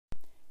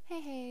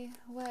Hey,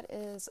 what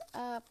is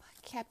up,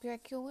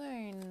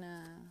 Capricorn?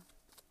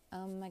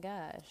 Oh my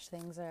gosh,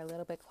 things are a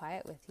little bit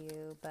quiet with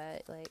you,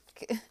 but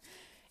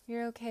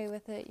you're okay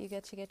with it. You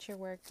get to get your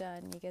work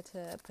done. You get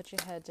to put your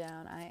head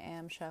down. I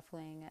am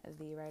shuffling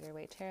the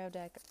Rider-Waite Tarot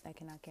deck. I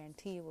cannot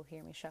guarantee you will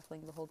hear me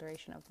shuffling the whole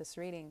duration of this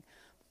reading.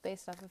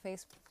 Based off of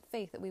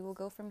faith, we will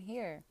go from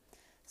here.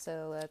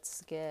 So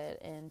let's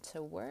get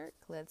into work.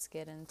 Let's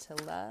get into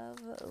love.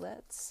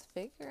 Let's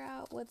figure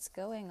out what's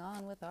going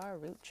on with our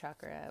root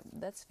chakra.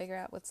 Let's figure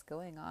out what's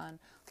going on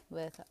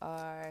with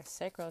our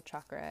sacral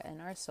chakra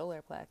and our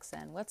solar plex,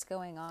 and what's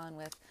going on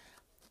with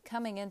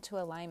coming into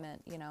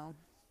alignment. The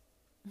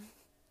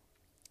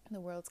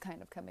world's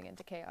kind of coming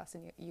into chaos,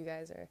 and you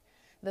guys are,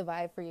 the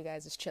vibe for you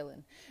guys is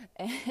chilling.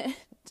 And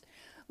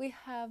we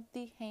have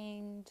the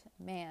Hanged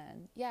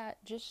Man. Yeah,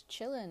 just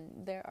chilling.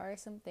 There are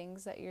some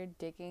things that you're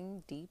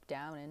digging deep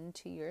down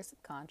into your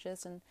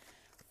subconscious and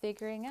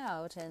figuring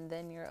out, and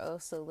then you're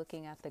also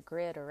looking at the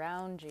grid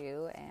around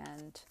you,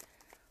 and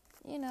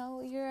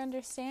you're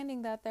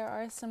understanding that there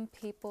are some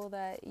people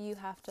that you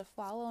have to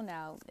follow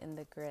now in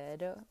the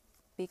grid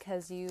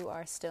because you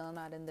are still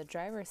not in the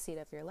driver's seat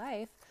of your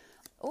life,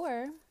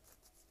 or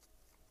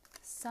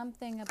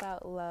something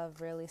about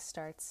love really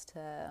starts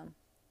to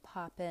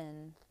pop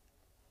in.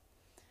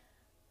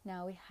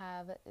 Now we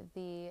have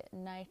the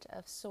Knight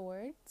of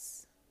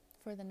Swords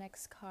for the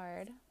next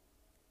card.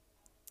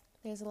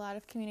 There's a lot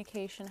of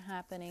communication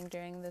happening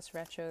during this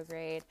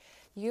retrograde.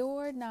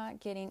 You're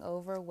not getting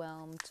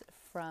overwhelmed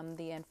from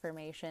the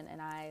information, and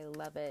I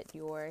love it.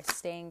 You're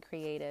staying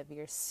creative.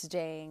 You're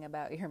staying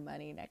about your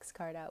money. Next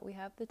card out, we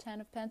have the Ten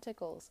of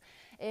Pentacles.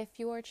 If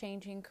you're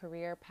changing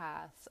career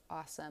paths,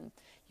 awesome.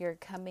 You're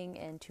coming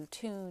into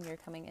tune. You're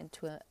coming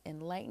into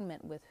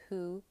enlightenment with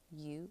who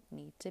you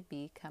need to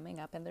be coming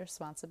up, and the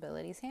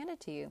responsibilities handed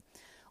to you.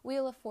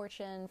 Wheel of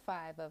Fortune,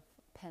 Five of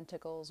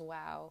Pentacles.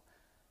 Wow.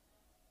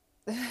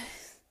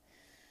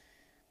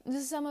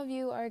 Some of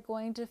you are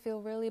going to feel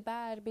really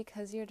bad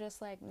because you're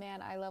just like,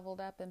 man, I leveled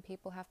up and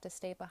people have to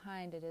stay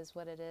behind. It is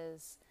what it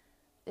is.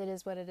 It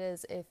is what it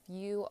is. If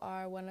you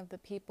are one of the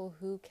people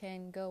who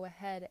can go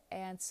ahead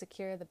and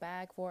secure the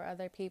bag for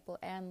other people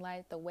and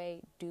light the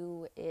way,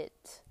 do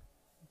it.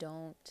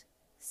 Don't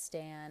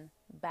stand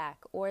back,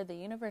 or the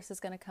universe is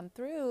going to come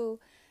through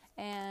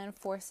and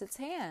force its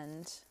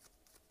hand.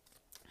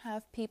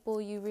 Have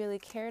people you really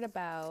cared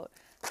about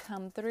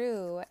come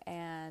through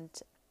and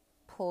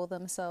pull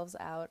themselves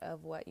out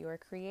of what you're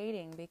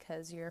creating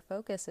because your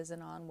focus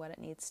isn't on what it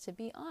needs to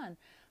be on.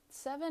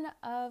 Seven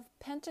of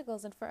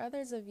Pentacles, and for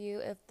others of you,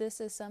 if this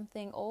is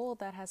something old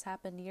that has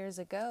happened years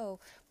ago,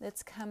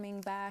 it's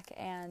coming back,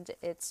 and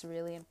it's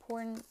really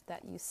important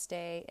that you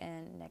stay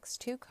in.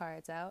 Next two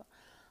cards out,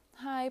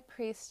 High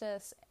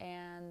Priestess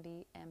and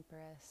the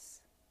Empress.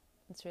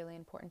 It's really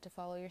important to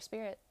follow your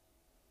spirit.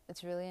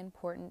 It's really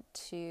important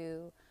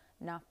to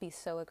not be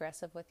so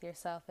aggressive with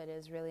yourself. It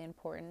is really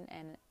important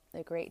and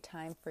a great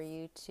time for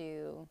you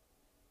to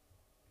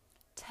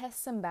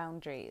test some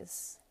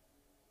boundaries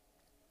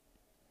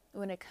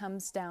when it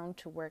comes down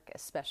to work,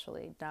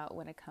 especially not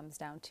when it comes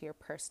down to your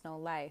personal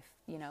life.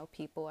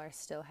 People are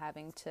still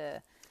having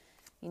to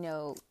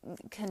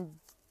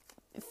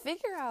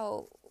figure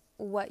out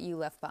what you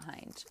left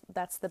behind.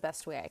 That's the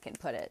best way I can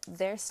put it.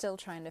 They're still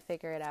trying to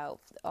figure it out.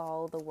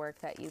 All the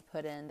work that you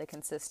put in, the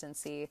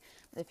consistency.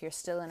 If you're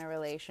still in a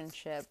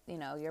relationship,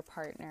 your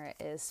partner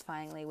is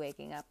finally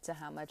waking up to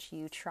how much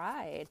you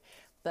tried.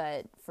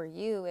 But for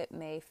you, it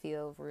may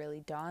feel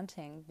really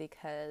daunting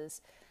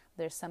because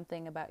there's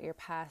something about your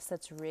past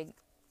that's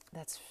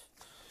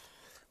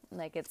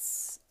like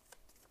it's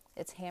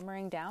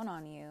hammering down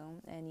on you,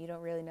 and you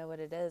don't really know what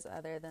it is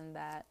other than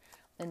that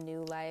a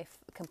new life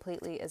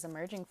completely is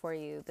emerging for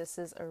you. This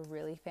is a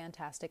really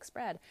fantastic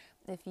spread.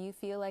 If you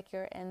feel like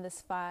you're in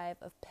this Five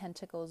of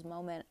Pentacles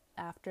moment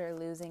after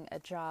losing a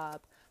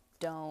job,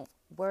 don't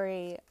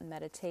worry,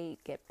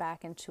 meditate, get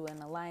back into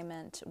an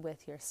alignment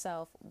with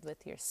yourself,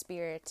 with your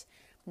spirit.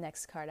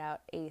 Next card out,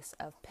 Ace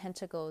of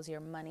Pentacles. Your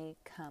money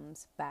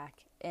comes back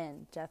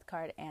in. Death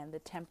card and the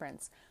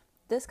Temperance.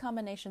 This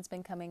combination's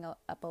been coming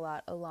up a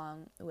lot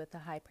along with the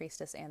High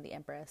Priestess and the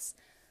Empress.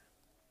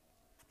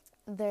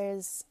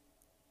 There's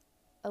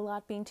a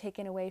lot being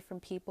taken away from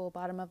people.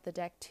 Bottom of the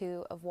deck,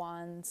 Two of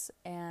Wands.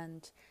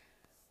 And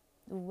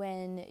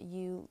when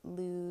you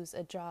lose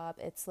a job,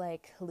 it's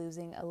like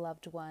losing a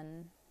loved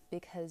one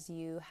because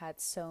you had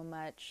so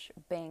much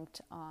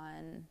banked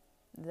on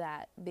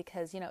that,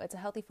 because it's a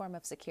healthy form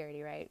of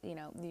security, right?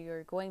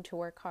 You're going to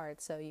work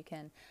hard so you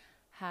can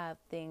have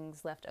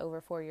things left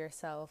over for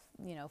yourself,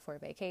 for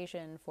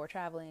vacation, for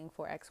traveling,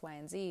 for X, Y,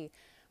 and Z.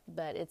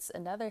 But it's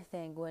another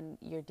thing when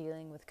you're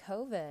dealing with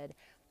COVID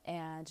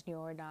and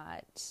you're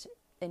not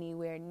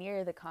anywhere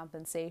near the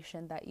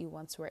compensation that you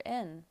once were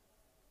in.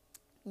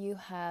 You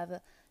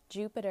have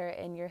Jupiter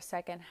in your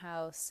second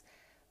house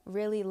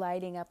really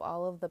lighting up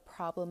all of the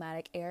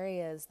problematic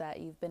areas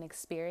that you've been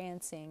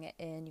experiencing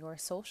in your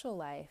social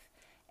life.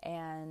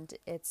 And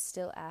it's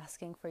still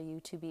asking for you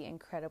to be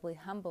incredibly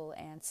humble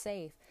and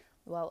safe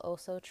while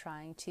also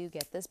trying to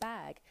get this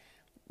bag.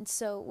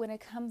 So when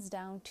it comes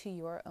down to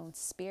your own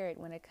spirit,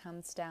 when it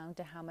comes down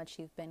to how much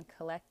you've been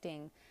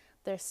collecting,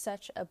 there's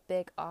such a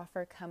big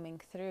offer coming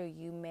through.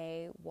 You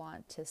may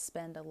want to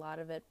spend a lot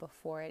of it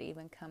before it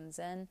even comes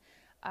in.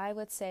 I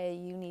would say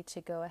you need to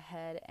go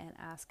ahead and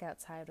ask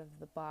outside of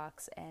the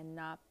box and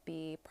not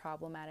be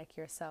problematic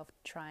yourself,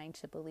 trying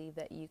to believe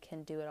that you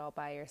can do it all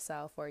by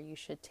yourself, or you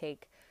should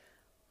take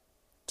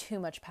too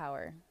much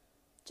power.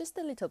 Just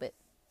a little bit.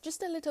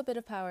 Just a little bit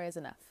of power is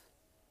enough.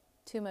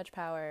 Too much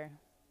power,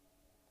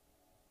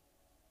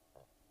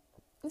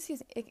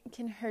 it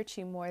can hurt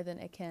you more than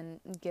it can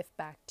give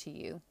back to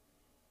you.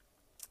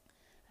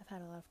 I've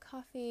had a lot of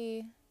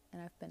coffee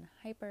and I've been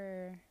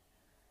hyper,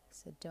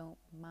 so don't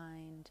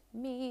mind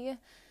me.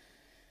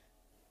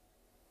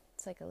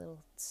 It's like a little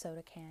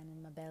soda can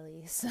in my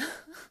belly, so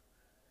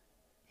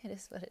it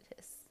is what it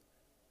is.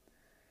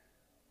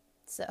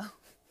 So,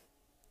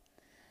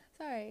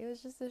 sorry, it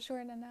was just a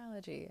short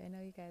analogy. I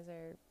know you guys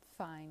are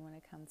fine when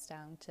it comes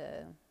down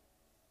to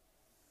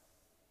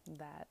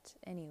that.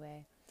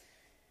 Anyway.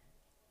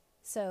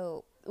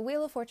 So,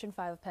 Wheel of Fortune,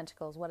 5 of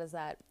Pentacles, what is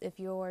that? If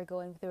you're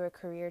going through a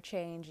career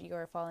change,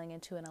 you're falling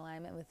into an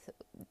alignment with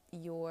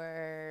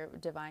your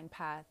divine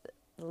path,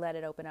 let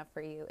it open up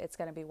for you. It's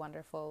going to be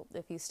wonderful.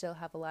 If you still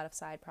have a lot of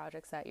side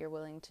projects that you're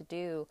willing to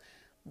do,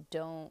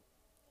 don't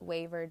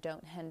waver,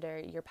 don't hinder.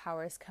 Your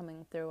power is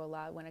coming through a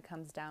lot when it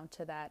comes down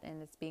to that,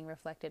 and it's being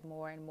reflected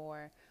more and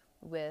more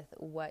with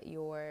what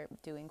you're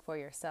doing for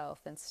yourself,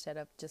 instead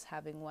of just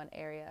having one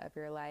area of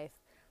your life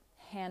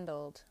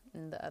handled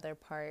and the other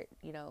part,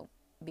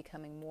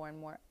 becoming more and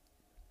more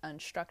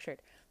unstructured.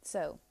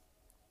 So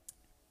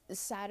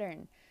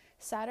Saturn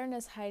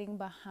is hiding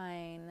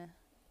behind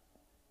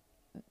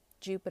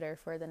Jupiter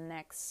for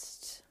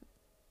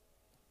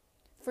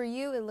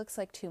you it looks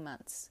like 2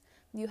 months.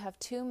 You have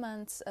 2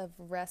 months of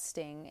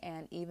resting,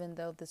 and even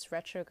though this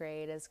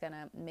retrograde is going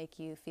to make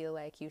you feel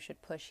like you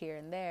should push here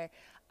and there,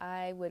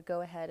 I would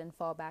go ahead and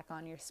fall back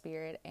on your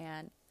spirit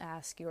and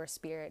ask your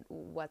spirit,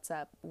 what's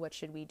up? What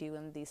should we do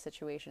in these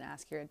situations?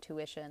 Ask your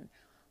intuition.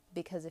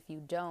 Because if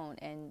you don't,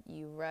 and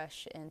you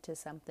rush into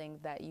something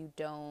that you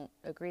don't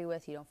agree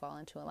with, you don't fall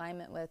into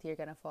alignment with, you're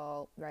going to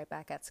fall right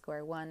back at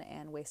square one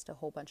and waste a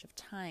whole bunch of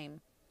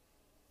time.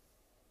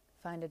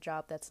 Find a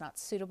job that's not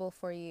suitable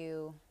for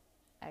you,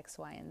 X,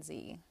 Y, and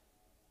Z.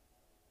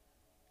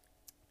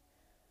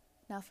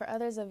 Now, for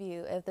others of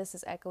you, if this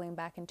is echoing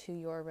back into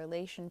your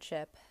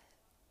relationship,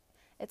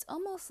 it's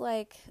almost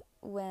like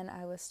when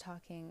I was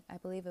talking, I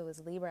believe it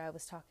was Libra I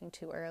was talking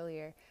to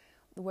earlier,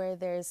 where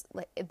there's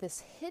like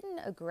this hidden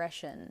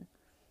aggression,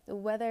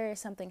 whether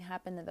something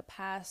happened in the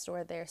past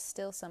or there's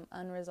still some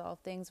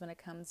unresolved things when it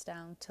comes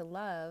down to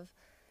love.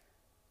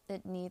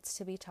 It needs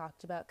to be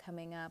talked about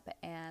coming up,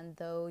 and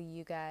though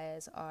you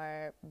guys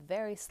are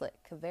very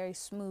slick, very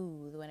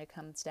smooth when it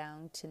comes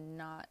down to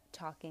not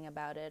talking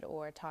about it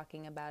or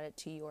talking about it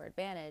to your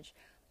advantage,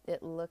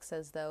 it looks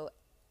as though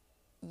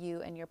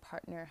you and your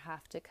partner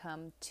have to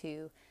come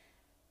to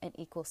an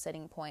equal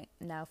setting point.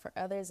 Now, for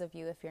others of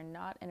you, if you're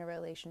not in a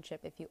relationship,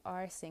 if you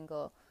are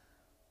single,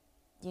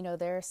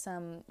 there are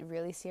some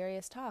really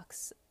serious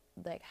talks.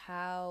 Like,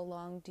 how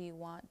long do you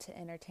want to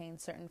entertain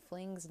certain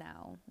flings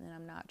now? And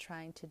I'm not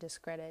trying to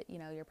discredit,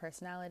 your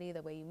personality,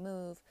 the way you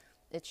move.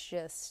 It's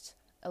just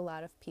a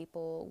lot of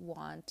people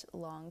want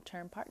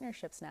long-term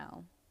partnerships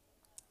now.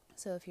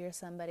 So if you're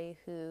somebody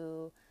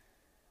who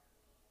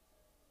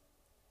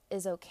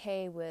is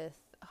okay with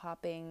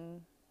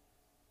hopping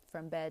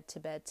from bed to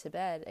bed to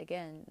bed,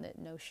 again,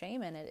 no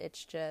shame in it.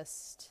 It's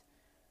just,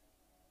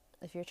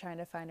 if you're trying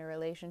to find a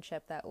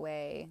relationship that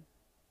way,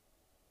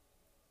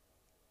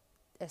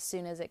 as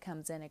soon as it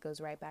comes in, it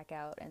goes right back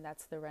out, and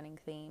that's the running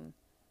theme.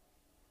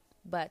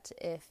 But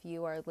if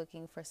you are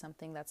looking for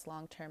something that's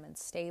long-term and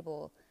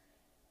stable,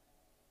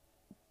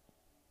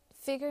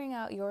 figuring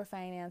out your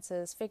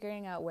finances,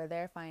 figuring out where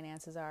their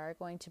finances are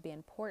going to be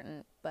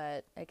important.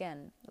 But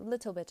again, a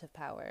little bit of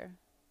power.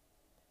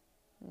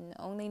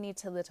 Only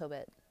needs a little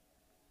bit.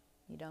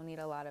 You don't need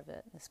a lot of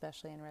it,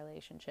 especially in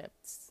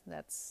relationships.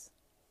 Let's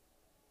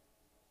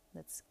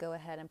go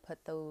ahead and put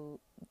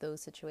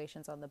those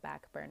situations on the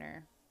back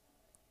burner.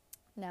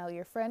 Now,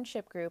 your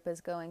friendship group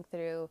is going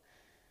through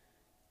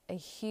a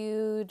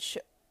huge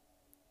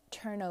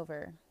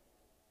turnover.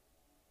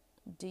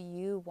 Do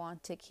you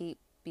want to keep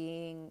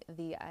being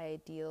the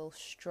ideal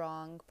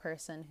strong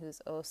person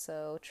who's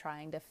also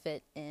trying to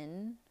fit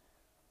in?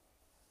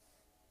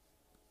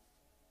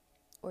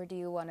 Or do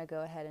you want to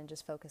go ahead and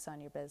just focus on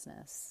your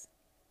business?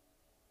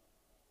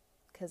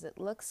 Because it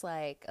looks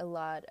like a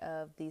lot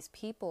of these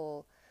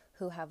people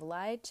who have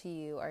lied to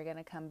you are going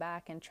to come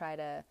back and try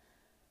to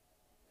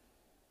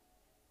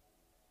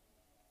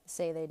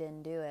say they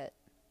didn't do it.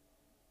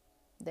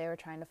 They were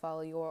trying to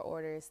follow your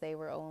orders. They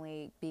were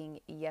only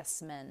being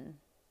yes men.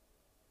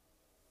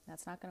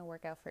 That's not going to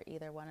work out for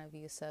either one of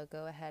you. So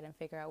go ahead and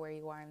figure out where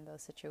you are in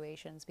those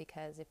situations,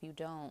 because if you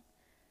don't,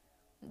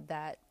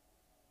 that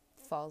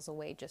falls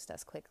away just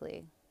as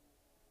quickly.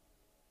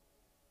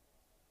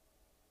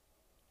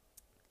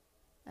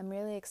 I'm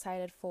really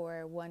excited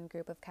for one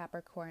group of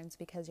Capricorns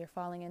because you're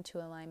falling into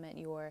alignment,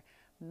 you're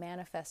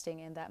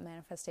manifesting, and that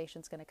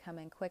manifestation is going to come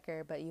in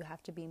quicker, but you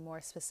have to be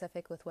more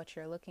specific with what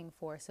you're looking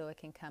for so it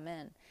can come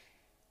in.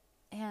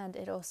 And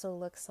it also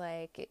looks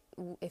like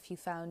if you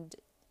found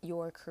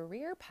your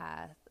career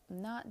path,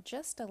 not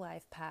just a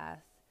life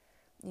path,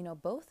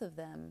 both of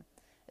them,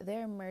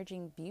 they're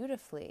merging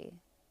beautifully.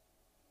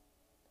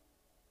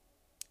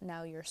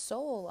 Now, your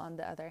soul, on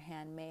the other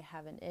hand, may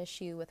have an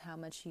issue with how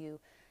much you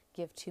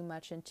give too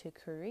much into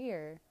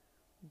career,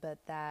 but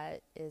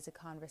that is a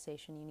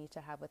conversation you need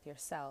to have with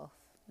yourself,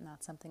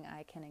 not something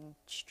I can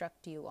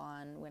instruct you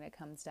on when it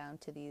comes down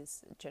to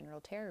these general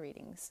tarot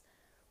readings.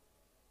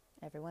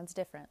 Everyone's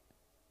different.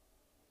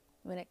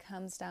 When it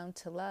comes down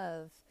to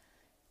love,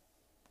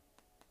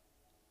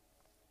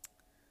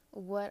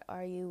 what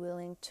are you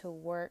willing to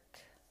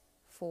work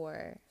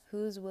for?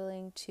 Who's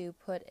willing to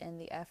put in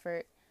the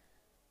effort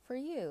for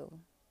you?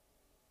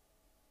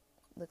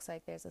 Looks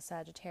like there's a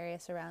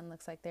Sagittarius around.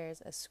 Looks like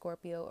there's a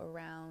Scorpio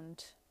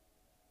around.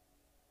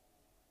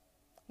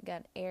 You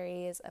got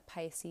Aries, a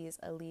Pisces,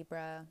 a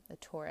Libra, a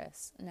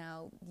Taurus.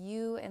 Now,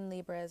 you and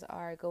Libras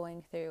are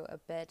going through a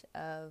bit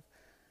of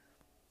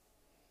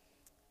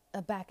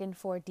a back and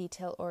forth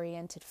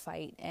detail-oriented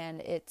fight, and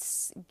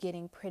it's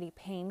getting pretty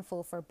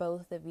painful for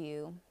both of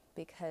you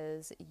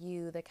because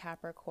you, the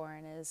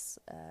Capricorn, is,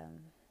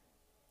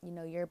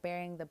 you're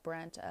bearing the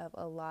brunt of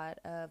a lot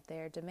of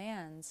their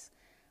demands.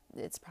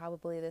 It's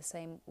probably the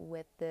same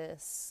with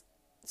this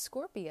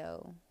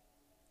Scorpio.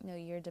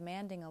 You're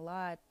demanding a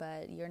lot,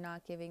 but you're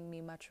not giving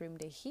me much room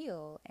to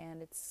heal,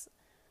 and it's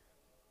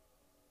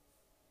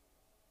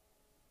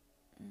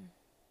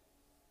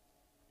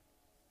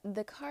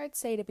the cards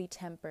say to be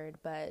tempered,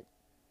 but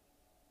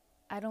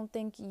I don't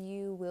think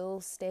you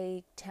will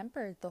stay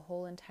tempered the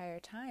whole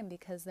entire time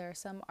because there are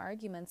some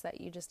arguments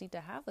that you just need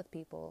to have with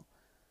people.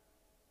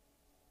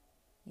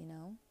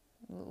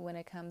 When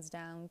it comes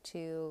down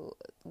to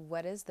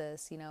what is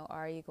this,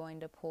 are you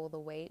going to pull the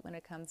weight when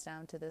it comes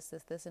down to this,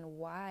 and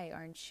why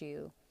aren't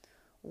you?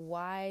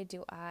 Why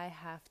do I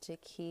have to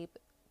keep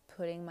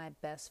putting my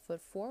best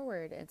foot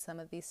forward in some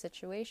of these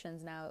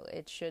situations? Now,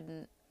 it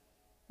shouldn't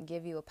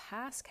give you a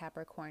pass,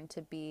 Capricorn,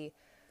 to be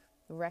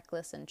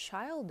reckless and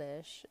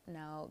childish.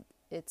 Now,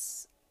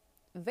 it's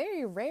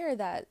very rare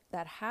that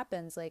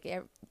happens. Like,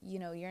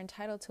 you're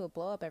entitled to a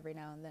blow up every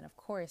now and then, of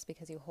course,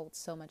 because you hold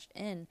so much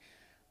in.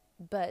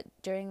 But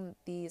during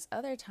these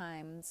other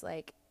times,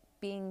 like,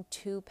 being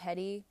too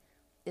petty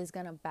is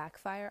going to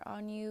backfire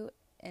on you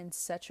in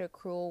such a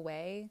cruel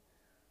way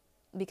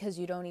because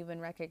you don't even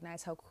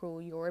recognize how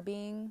cruel you're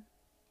being.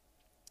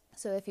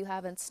 So if you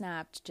haven't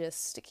snapped,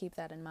 just keep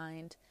that in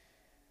mind.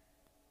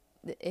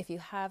 If you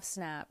have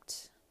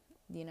snapped,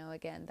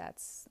 again,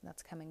 that's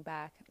coming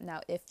back.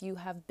 Now, if you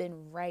have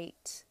been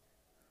right,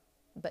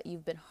 but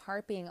you've been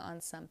harping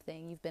on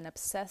something, you've been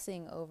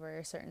obsessing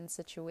over certain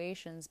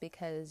situations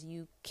because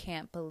you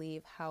can't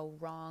believe how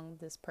wrong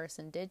this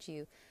person did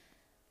you.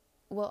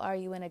 Well, are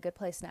you in a good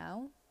place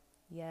now?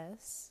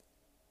 Yes.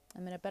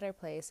 I'm in a better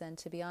place, and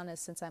to be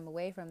honest, since I'm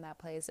away from that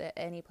place,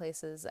 any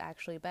place is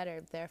actually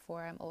better.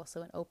 Therefore, I'm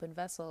also an open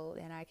vessel,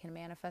 and I can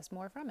manifest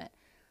more from it.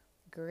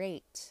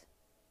 Great.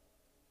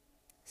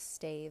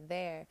 Stay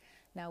there.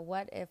 Now,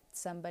 what if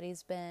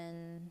somebody's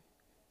been...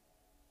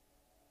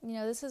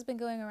 this has been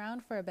going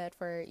around for a bit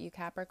for you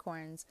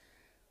Capricorns.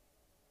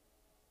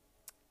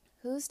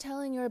 Who's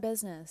telling your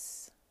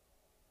business?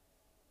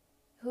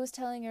 Who's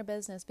telling your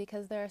business?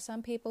 Because there are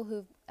some people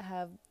who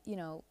have,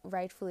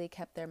 rightfully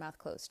kept their mouth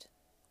closed.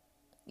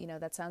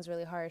 That sounds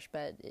really harsh,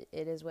 but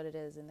it is what it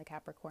is in the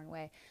Capricorn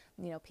way.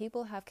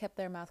 People have kept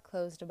their mouth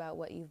closed about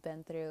what you've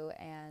been through,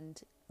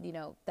 and,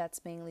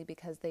 that's mainly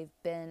because they've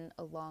been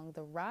along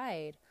the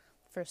ride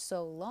for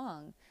so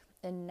long.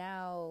 And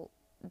now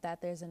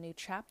that there's a new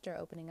chapter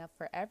opening up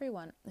for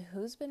everyone,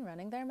 who's been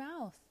running their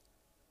mouth?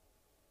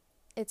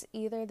 It's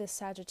either the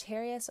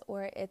Sagittarius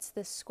or it's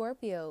the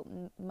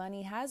Scorpio.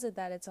 Money has it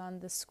that it's on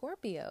the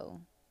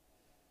Scorpio.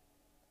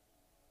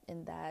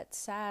 And that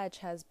Sag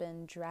has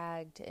been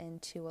dragged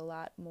into a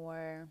lot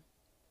more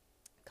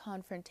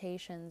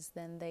confrontations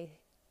than they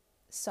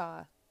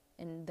saw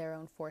in their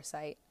own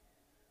foresight.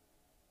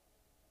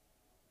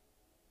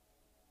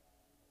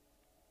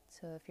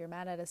 So if you're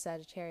mad at a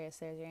Sagittarius,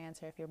 there's your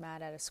answer. If you're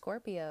mad at a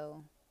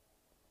Scorpio,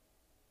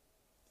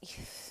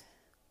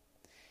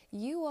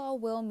 you all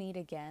will meet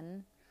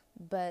again,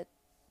 but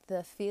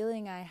the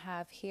feeling I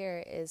have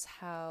here is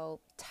how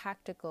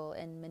tactical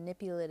and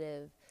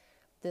manipulative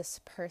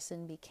this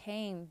person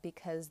became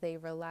because they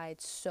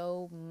relied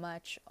so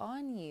much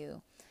on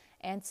you.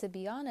 And to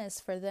be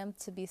honest, for them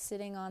to be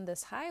sitting on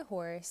this high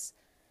horse,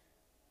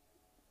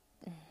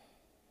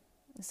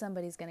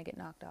 somebody's going to get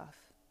knocked off.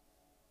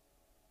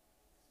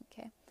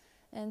 Okay.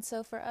 And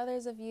so for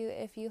others of you,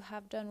 if you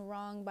have done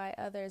wrong by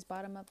others,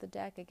 bottom of the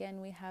deck,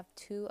 again, we have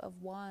 2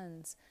 of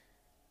Wands.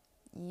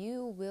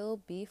 You will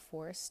be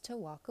forced to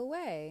walk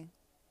away.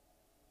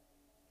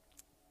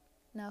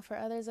 Now, for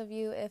others of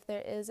you, if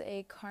there is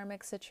a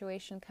karmic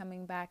situation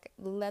coming back,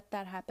 let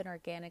that happen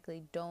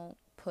organically. Don't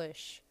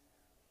push.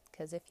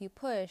 Because if you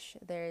push,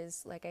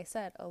 there's, like I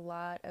said, a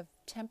lot of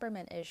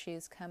temperament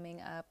issues coming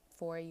up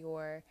for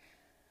your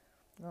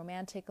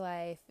romantic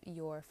life,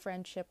 your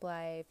friendship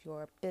life,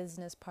 your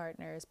business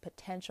partners,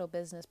 potential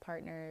business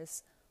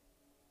partners,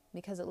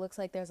 because it looks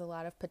like there's a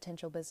lot of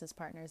potential business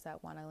partners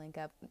that want to link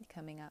up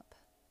coming up.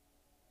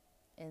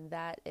 And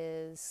that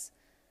is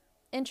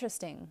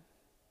interesting.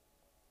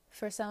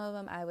 For some of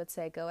them, I would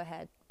say go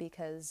ahead,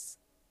 because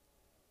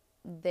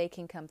they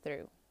can come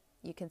through.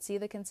 You can see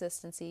the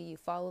consistency, you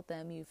followed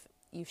them,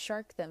 you've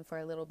sharked them for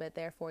a little bit,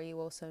 therefore you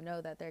also know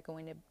that they're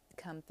going to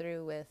come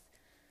through with,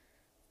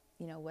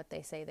 you know, what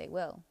they say they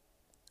will.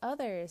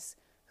 Others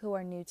who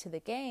are new to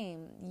the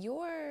game,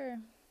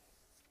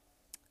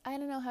 I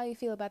don't know how you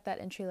feel about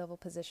that entry-level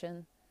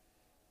position,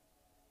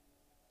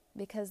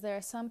 because there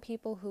are some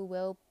people who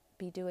will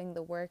be doing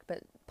the work,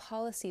 but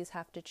policies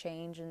have to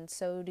change, and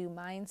so do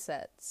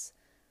mindsets.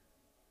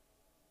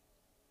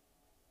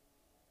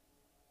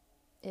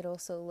 It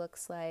also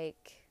looks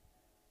like,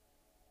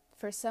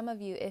 for some of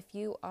you, if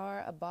you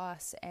are a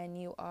boss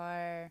and you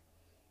are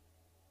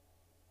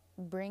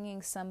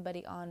bringing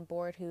somebody on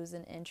board who's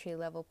an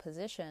entry-level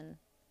position,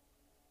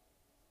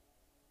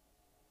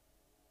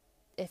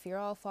 if you're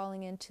all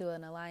falling into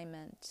an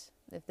alignment,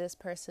 if this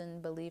person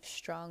believes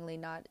strongly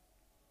not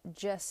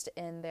just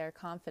in their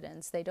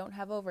confidence, they don't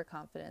have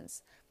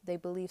overconfidence, they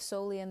believe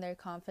solely in their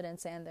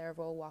confidence and their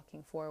role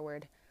walking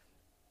forward,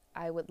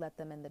 I would let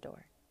them in the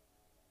door.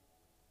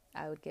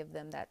 I would give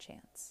them that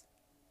chance,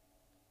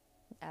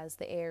 as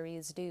the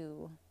Aries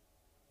do.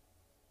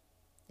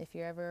 If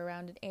you're ever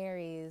around an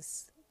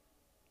Aries,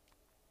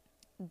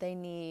 they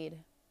need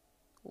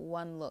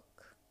one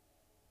look.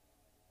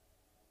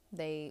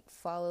 They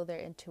follow their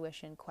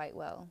intuition quite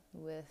well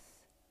with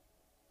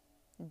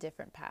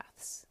different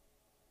paths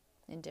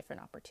and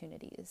different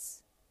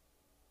opportunities.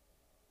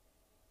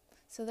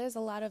 So there's a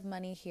lot of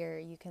money here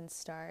you can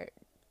start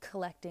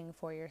collecting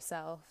for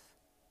yourself.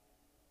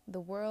 The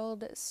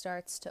world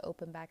starts to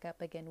open back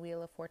up again,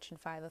 Wheel of Fortune,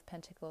 Five of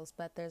Pentacles,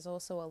 but there's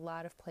also a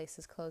lot of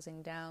places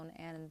closing down,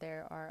 and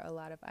there are a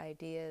lot of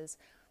ideas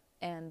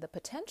and the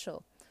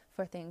potential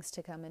for things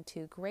to come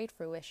into great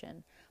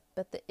fruition.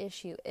 But the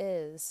issue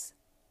is,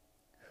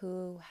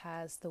 who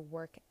has the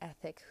work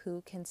ethic?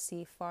 Who can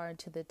see far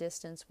into the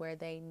distance where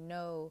they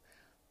know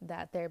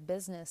that their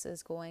business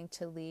is going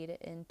to lead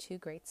into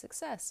great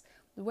success?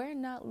 We're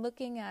not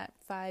looking at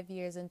 5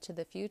 years into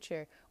the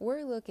future.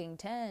 We're looking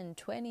 10,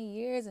 20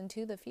 years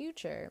into the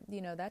future.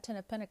 You know, that 10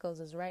 of Pentacles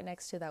is right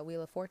next to that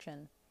Wheel of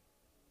Fortune.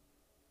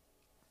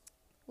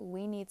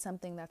 We need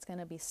something that's going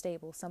to be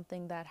stable,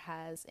 something that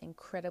has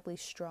incredibly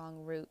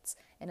strong roots.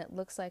 And it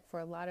looks like for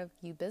a lot of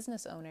you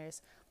business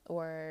owners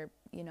or,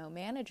 you know,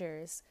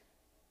 managers,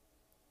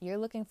 you're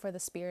looking for the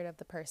spirit of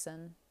the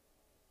person,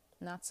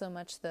 not so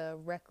much the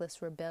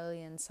reckless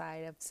rebellion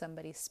side of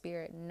somebody's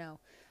spirit. No,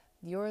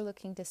 you're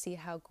looking to see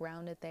how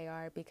grounded they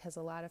are, because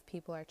a lot of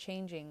people are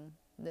changing.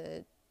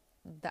 The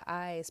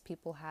eyes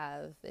people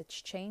have,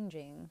 it's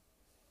changing.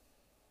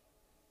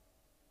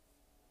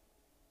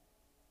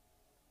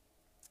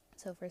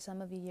 So for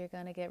some of you, you're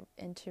going to get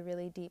into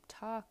really deep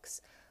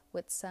talks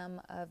with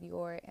some of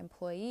your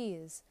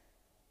employees.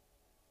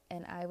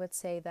 And I would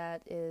say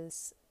that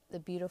is a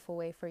beautiful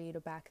way for you to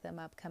back them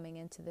up coming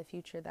into the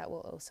future, that will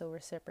also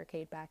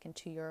reciprocate back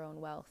into your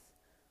own wealth.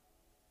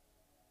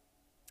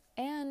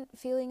 And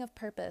feeling of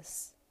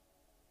purpose.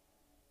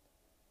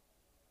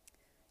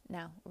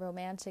 Now,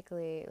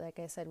 romantically, like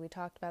I said, we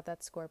talked about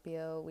that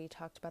Scorpio, we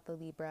talked about the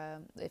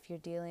Libra. If you're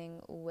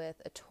dealing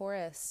with a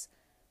Taurus,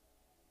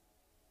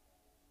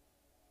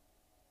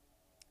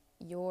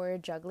 you're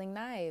juggling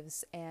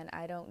knives, and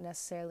I don't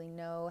necessarily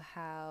know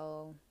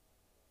how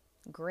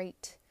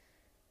great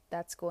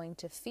that's going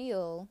to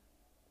feel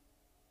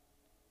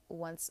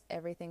once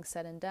everything's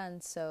said and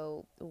done.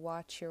 So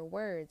watch your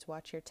words,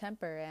 watch your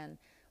temper, and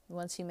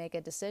once you make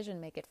a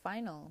decision, make it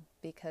final,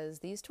 because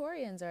these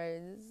Taurians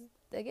are,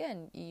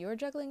 again, you're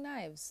juggling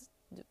knives.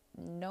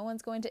 No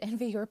one's going to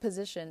envy your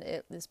position,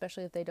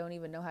 especially if they don't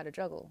even know how to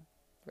juggle,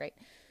 right?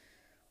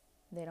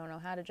 They don't know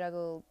how to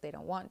juggle, they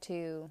don't want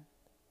to.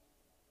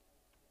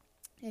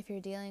 If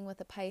you're dealing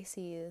with a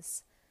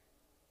Pisces,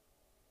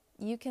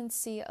 you can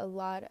see a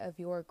lot of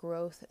your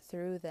growth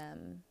through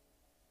them.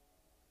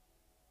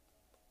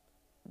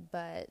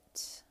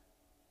 But,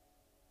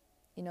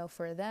 you know,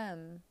 for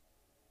them,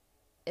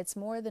 it's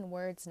more than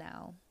words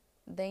now.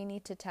 They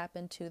need to tap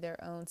into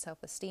their own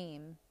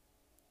self-esteem.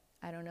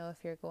 I don't know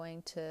if you're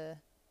going to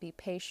be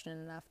patient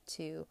enough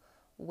to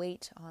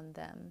wait on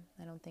them.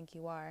 I don't think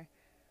you are.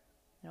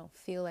 I don't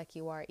feel like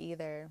you are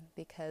either,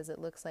 because it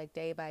looks like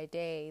day by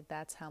day,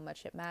 that's how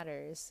much it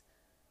matters.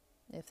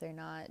 If they're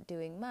not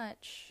doing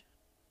much,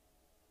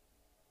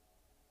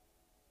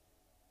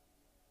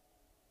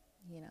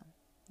 you know,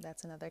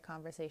 that's another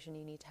conversation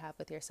you need to have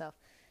with yourself.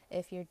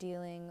 If you're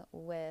dealing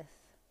with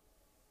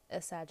a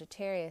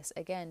Sagittarius,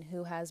 again,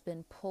 who has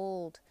been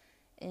pulled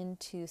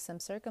into some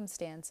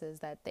circumstances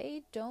that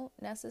they don't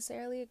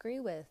necessarily agree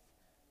with,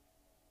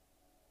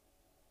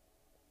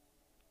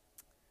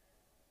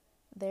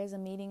 There's a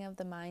meeting of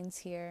the minds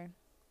here,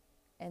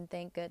 and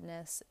thank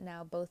goodness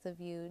now both of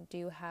you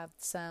do have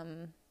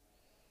some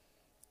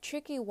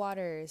tricky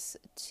waters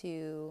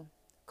to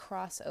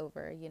cross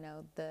over. You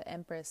know, the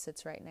Empress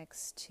sits right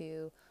next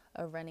to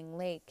a running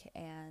lake,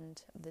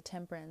 and the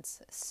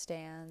Temperance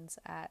stands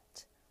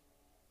at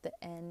the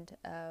end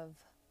of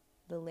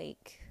the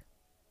lake,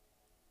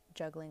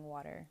 juggling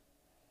water.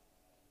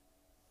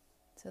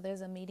 So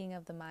there's a meeting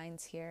of the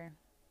minds here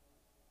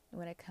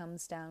when it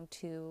comes down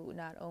to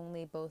not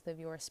only both of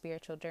your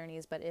spiritual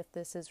journeys, but if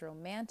this is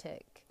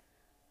romantic,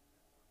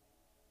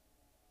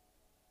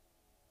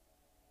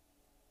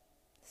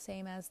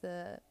 same as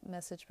the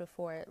message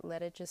before,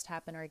 let it just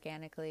happen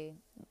organically.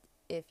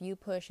 If you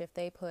push, if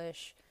they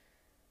push,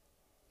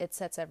 it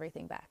sets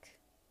everything back.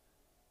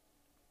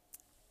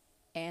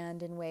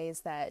 And in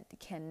ways that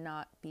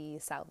cannot be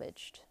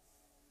salvaged.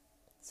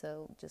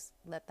 So just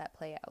let that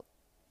play out.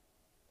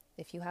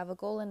 If you have a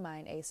goal in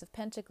mind, Ace of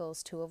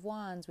Pentacles, Two of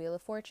Wands, Wheel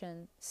of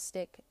Fortune,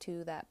 stick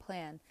to that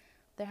plan.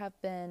 There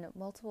have been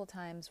multiple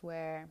times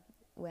where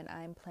when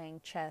I'm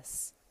playing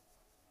chess,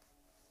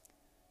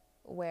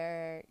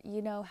 where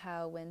you know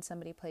how when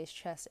somebody plays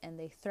chess and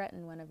they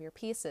threaten one of your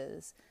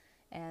pieces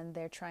and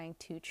they're trying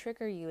to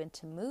trigger you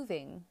into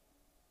moving,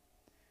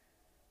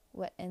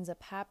 what ends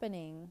up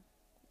happening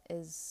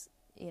is,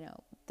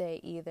 they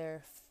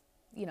either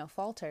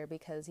falter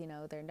because,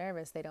 they're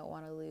nervous. They don't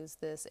want to lose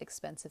this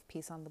expensive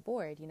piece on the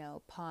board.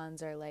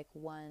 Pawns are like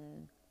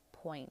 1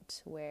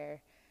 point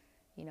where,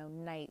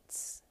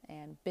 knights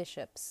and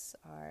bishops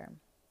are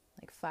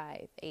like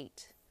 5,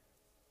 8,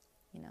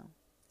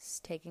 it's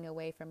taking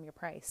away from your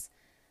price.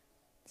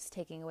 It's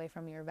taking away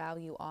from your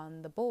value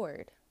on the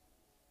board.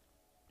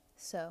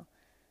 So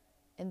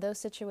in those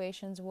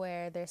situations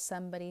where there's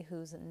somebody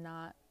who's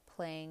not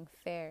playing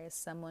fair, is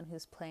someone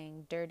who's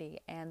playing dirty,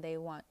 and they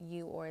want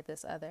you or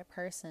this other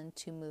person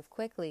to move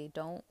quickly,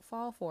 don't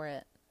fall for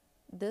it.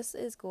 This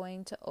is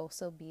going to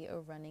also be a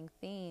running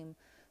theme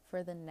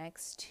for the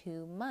next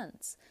 2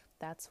 months.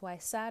 That's why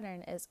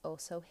Saturn is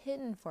also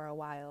hidden for a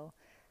while.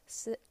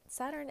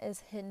 Saturn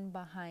is hidden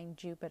behind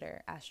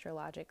Jupiter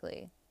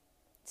astrologically.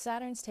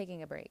 Saturn's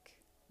taking a break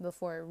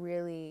before it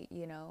really,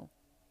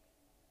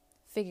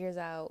 figures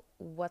out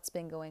what's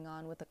been going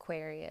on with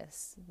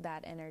Aquarius,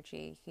 that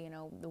energy.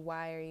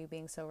 Why are you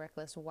being so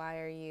reckless? Why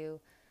are you,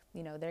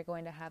 they're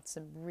going to have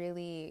some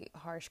really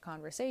harsh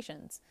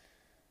conversations.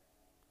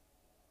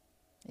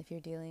 If you're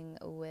dealing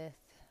with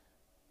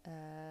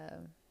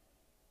an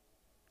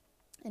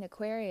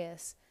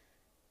Aquarius,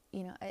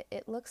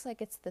 it looks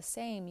like it's the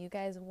same. You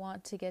guys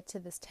want to get to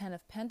this 10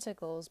 of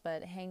Pentacles,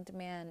 but Hanged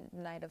Man,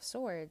 Knight of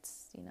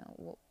Swords,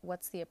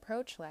 what's the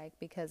approach like?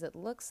 Because it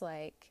looks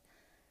like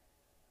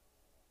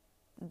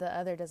the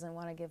other doesn't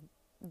want to give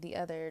the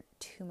other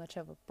too much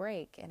of a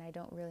break, and I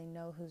don't really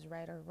know who's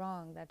right or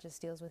wrong. That just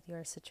deals with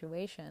your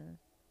situation.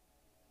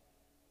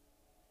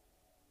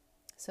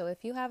 So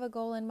if you have a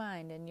goal in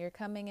mind and you're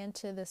coming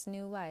into this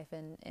new life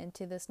and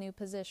into this new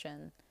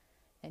position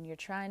and you're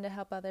trying to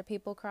help other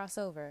people cross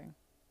over,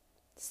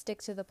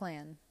 stick to the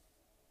plan.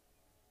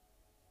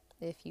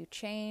 If you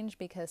change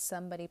because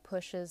somebody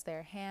pushes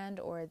their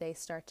hand or they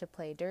start to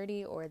play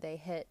dirty or they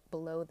hit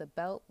below the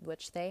belt,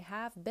 which they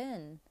have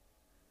been,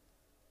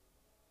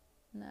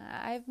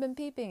 I've been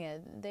peeping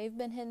it. They've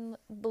been hitting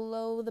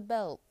below the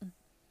belt.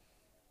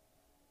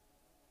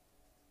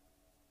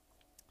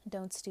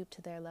 Don't stoop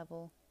to their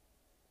level,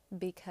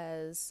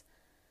 because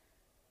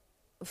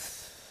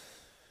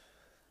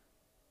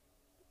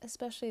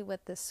especially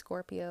with this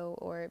Scorpio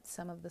or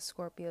some of the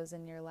Scorpios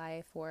in your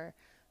life or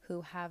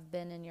who have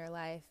been in your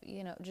life,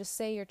 just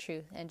say your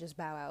truth and just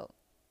bow out.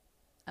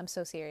 I'm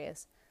so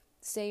serious.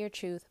 Say your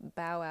truth,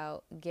 bow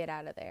out, get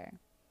out of there.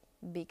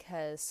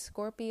 Because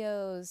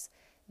Scorpios,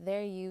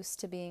 they're used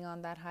to being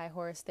on that high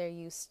horse. They're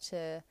used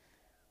to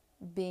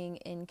being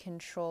in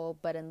control.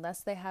 But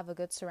unless they have a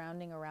good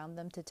surrounding around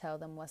them to tell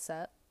them what's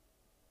up,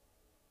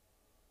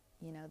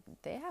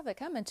 they have it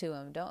coming to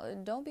them.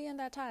 Don't be in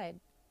that tide.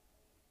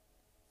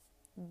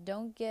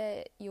 Don't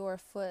get your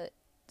foot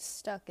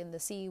stuck in the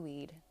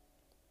seaweed.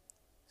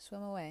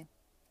 Swim away.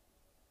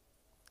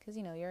 Because,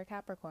 you're a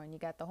Capricorn. You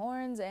got the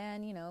horns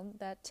and,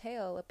 that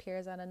tail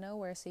appears out of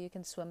nowhere so you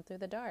can swim through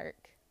the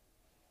dark.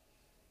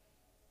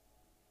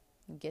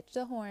 Get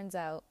the horns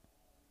out.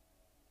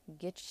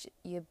 Get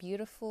your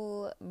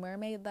beautiful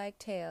mermaid-like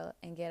tail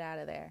and get out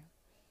of there.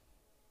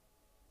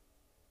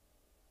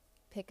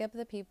 Pick up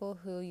the people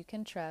who you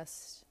can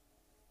trust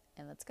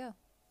and let's go.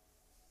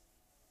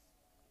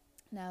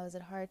 Now, is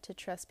it hard to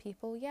trust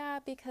people? Yeah,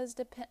 because,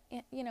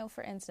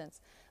 for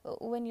instance,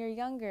 when you're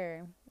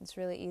younger, it's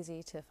really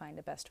easy to find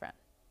a best friend.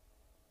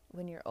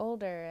 When you're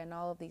older and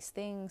all of these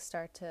things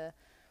start to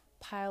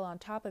pile on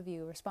top of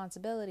you,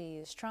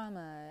 responsibilities,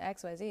 trauma,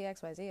 XYZ,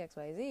 XYZ,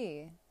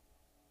 XYZ,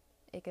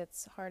 it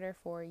gets harder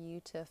for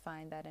you to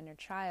find that inner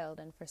child.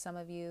 And for some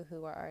of you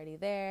who are already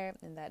there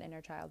in that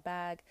inner child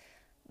bag,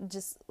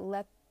 just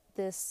let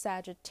this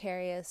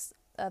Sagittarius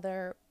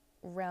other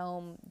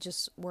realm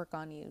just work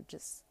on you.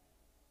 Just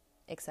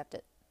accept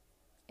it.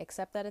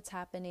 accept that it's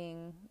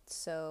happening,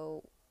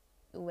 so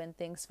when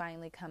things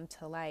finally come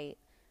to light,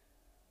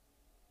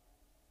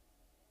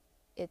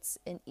 it's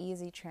an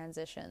easy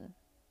transition.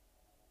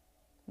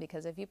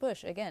 Because if you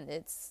push, again,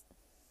 it's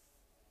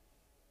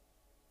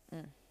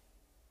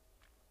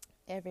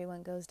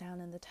everyone goes down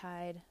in the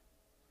tide,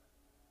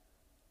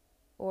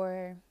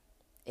 or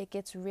it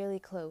gets really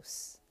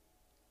close,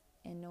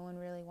 and no one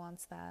really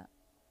wants that.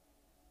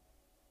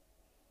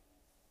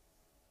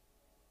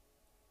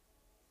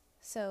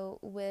 So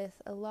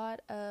with a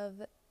lot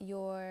of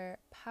your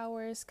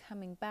powers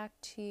coming back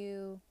to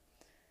you,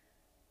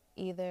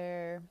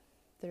 either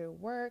through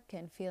work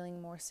and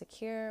feeling more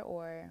secure,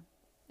 or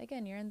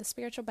again, you're in the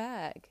spiritual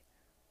bag.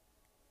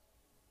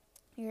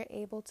 You're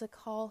able to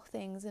call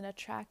things and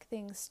attract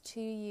things to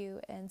you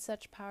in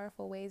such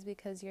powerful ways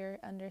because you're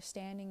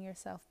understanding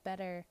yourself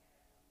better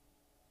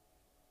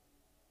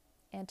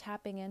and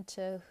tapping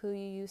into who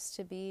you used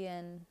to be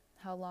and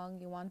how long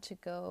you want to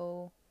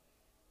go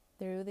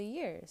through the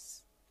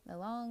years,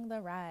 along the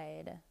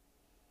ride.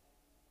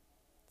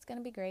 It's going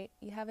to be great.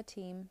 You have a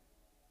team.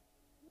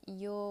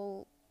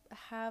 You'll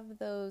have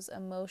those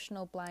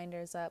emotional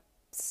blinders up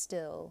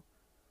still,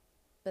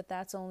 but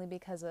that's only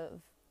because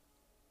of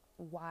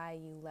why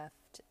you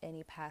left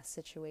any past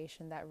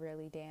situation that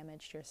really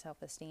damaged your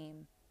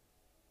self-esteem.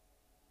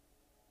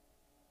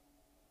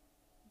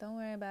 Don't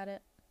worry about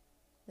it.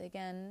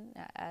 Again,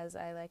 as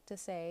I like to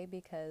say,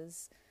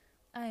 because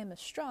I am a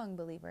strong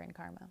believer in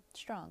karma.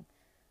 Strong.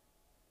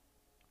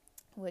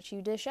 What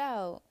you dish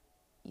out,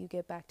 you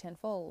get back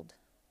tenfold.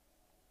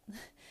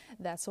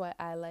 That's why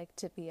I like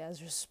to be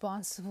as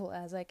responsible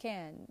as I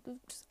can.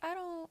 I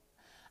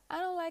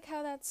don't like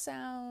how that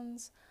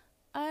sounds.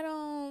 I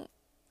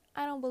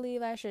don't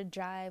believe I should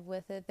jive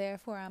with it,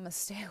 therefore I'm going to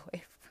stay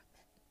away from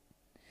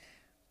it.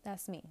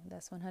 That's me.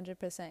 That's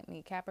 100%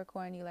 me.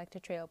 Capricorn, you like to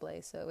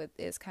trailblaze, so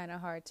it's kind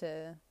of hard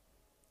to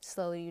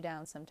slow you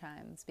down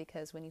sometimes,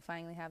 because when you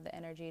finally have the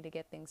energy to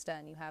get things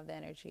done, you have the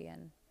energy,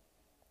 and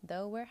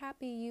though we're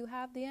happy you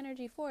have the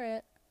energy for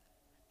it,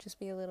 just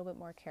be a little bit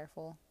more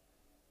careful.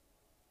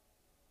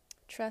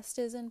 Trust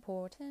is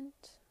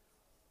important,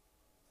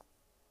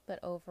 but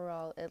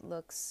overall it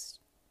looks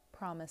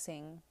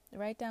promising.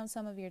 Write down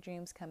some of your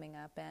dreams coming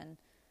up and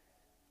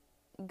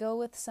go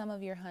with some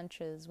of your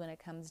hunches when it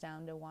comes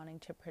down to wanting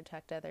to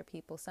protect other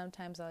people.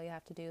 Sometimes all you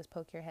have to do is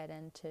poke your head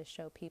in to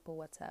show people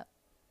what's up.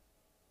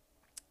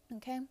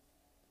 Okay?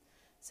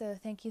 So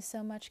thank you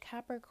so much,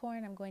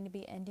 Capricorn. I'm going to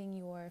be ending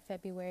your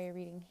February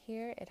reading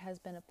here. It has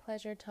been a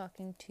pleasure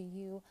talking to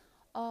you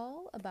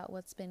all about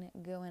what's been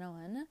going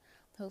on.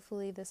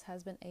 Hopefully this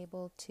has been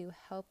able to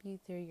help you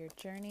through your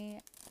journey.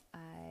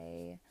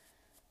 I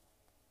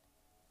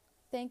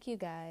thank you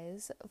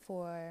guys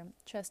for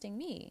trusting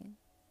me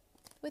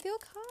with your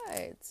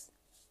cards.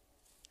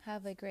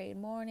 Have a great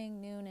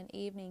morning, noon, and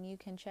evening. You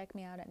can check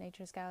me out at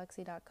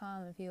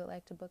naturesgalaxy.com. If you would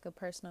like to book a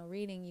personal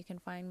reading, you can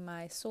find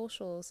my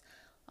socials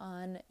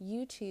on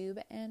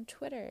YouTube and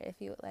Twitter if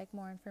you would like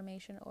more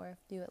information, or if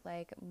you would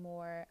like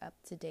more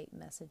up-to-date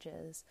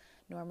messages.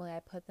 Normally I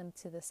put them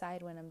to the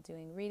side when I'm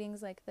doing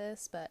readings like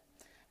this, but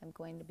I'm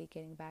going to be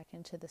getting back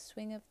into the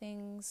swing of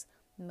things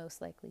most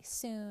likely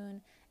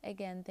soon.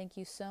 Again, thank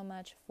you so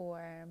much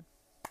for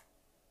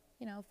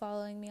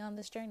following me on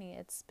this journey.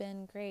 It's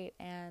been great,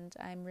 and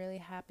I'm really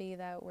happy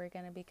that we're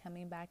going to be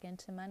coming back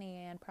into money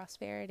and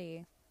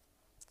prosperity.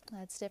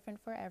 That's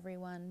different for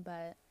everyone,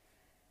 but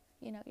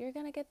you're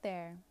going to get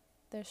there.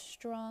 There's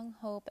strong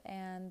hope,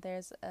 and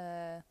there's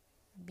a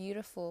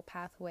beautiful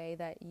pathway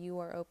that you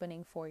are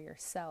opening for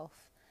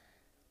yourself.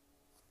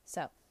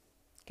 So,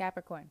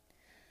 Capricorn,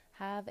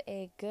 have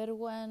a good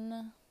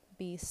one.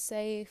 Be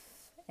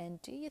safe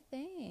and do your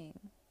thing.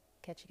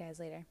 Catch you guys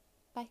later.